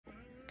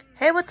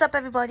Hey, what's up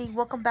everybody?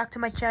 Welcome back to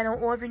my channel,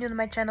 or if you're new to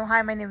my channel,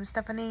 hi, my name is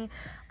Stephanie.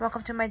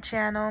 Welcome to my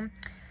channel.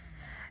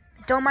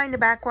 Don't mind the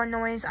background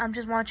noise, I'm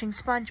just watching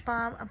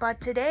SpongeBob.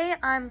 But today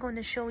I'm going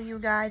to show you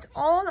guys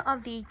all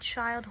of the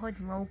childhood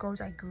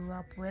logos I grew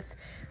up with.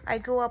 I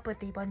grew up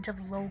with a bunch of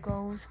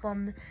logos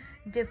from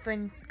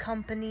different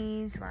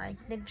companies like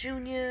Nick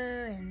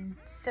Jr. and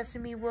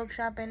Sesame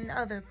Workshop and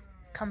other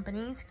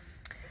companies.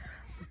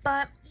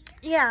 But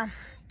yeah,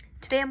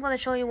 today I'm going to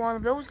show you all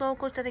of those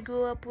logos that I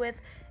grew up with.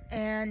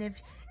 And if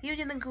you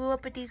didn't grow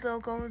up with these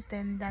logos,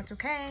 then that's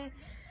okay.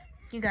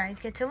 You guys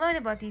get to learn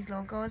about these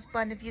logos.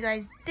 But if you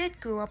guys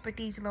did grow up with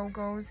these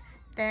logos,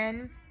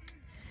 then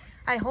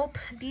I hope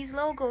these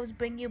logos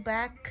bring you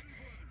back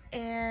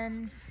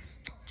and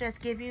just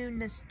give you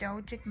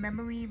nostalgic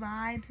memory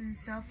vibes and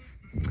stuff.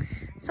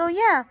 So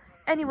yeah,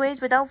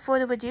 anyways, without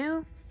further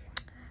ado,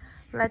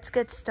 let's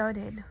get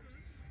started.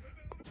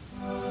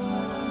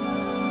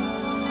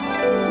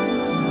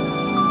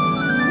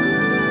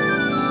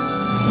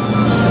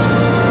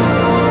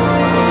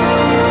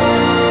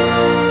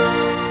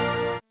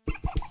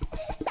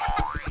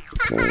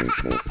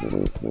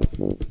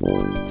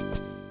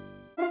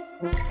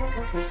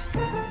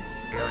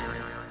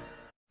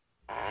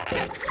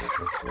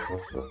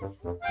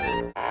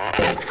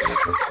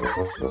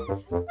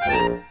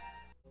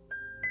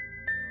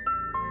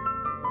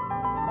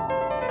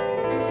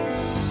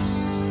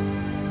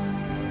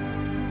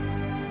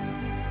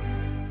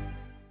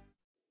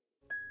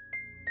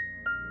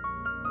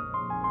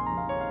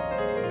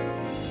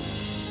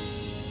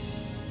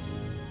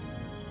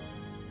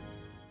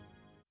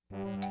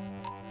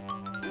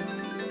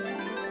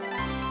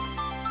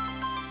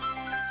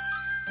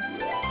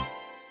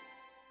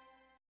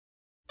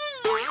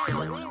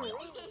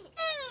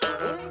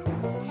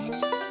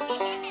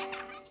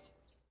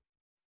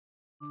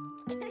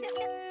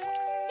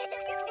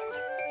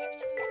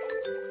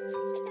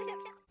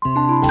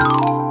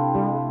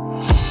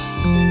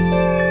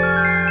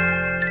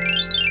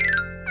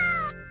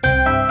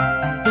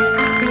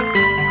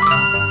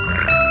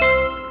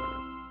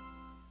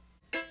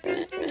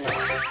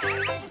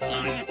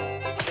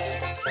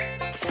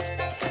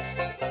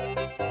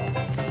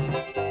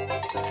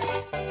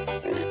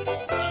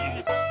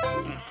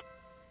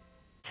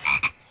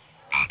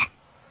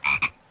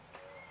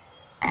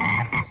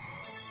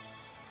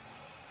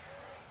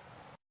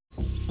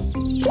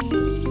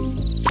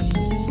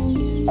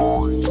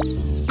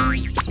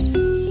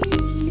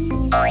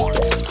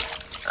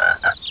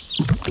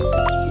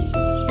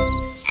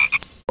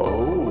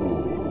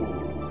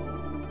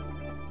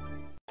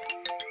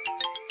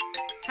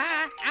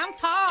 Hi, I'm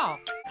Paul.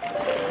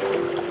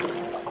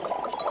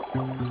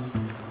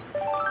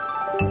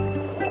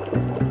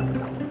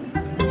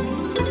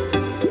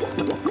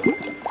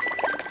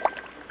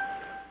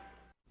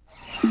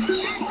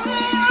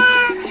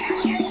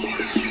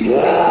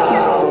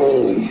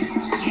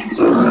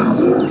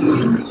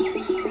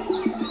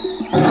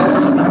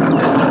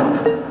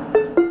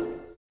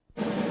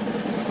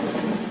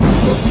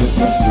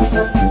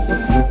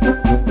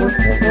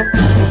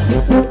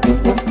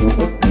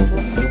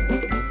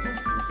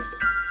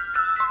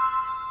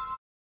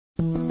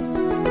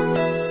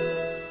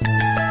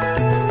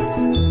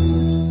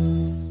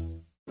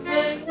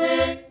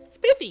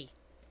 Spiffy.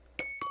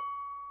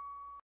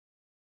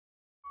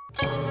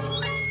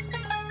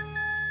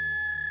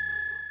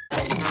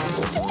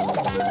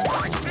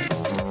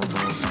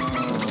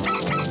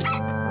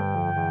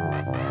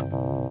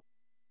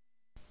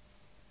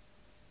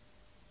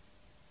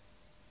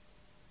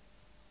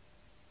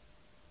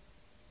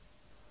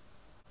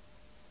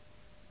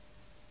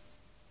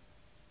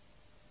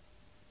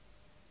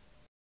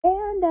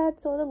 And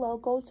that's all the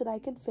logos that I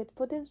can fit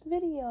for this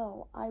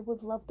video. I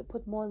would love to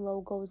put more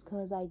logos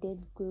because I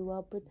did grow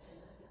up with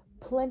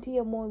plenty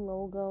of more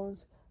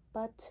logos.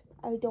 But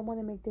I don't want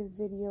to make this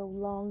video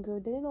longer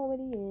than it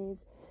already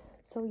is.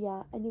 So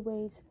yeah,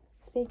 anyways,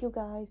 thank you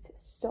guys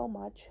so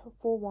much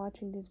for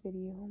watching this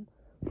video.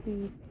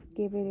 Please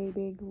give it a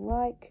big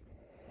like,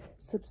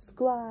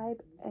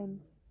 subscribe,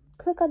 and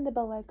click on the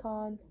bell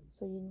icon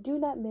so you do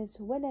not miss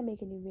when I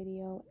make a new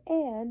video.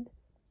 And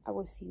I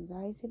will see you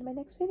guys in my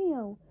next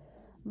video.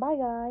 Bye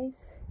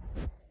guys.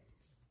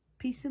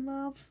 Peace and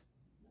love.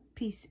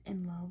 Peace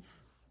and love.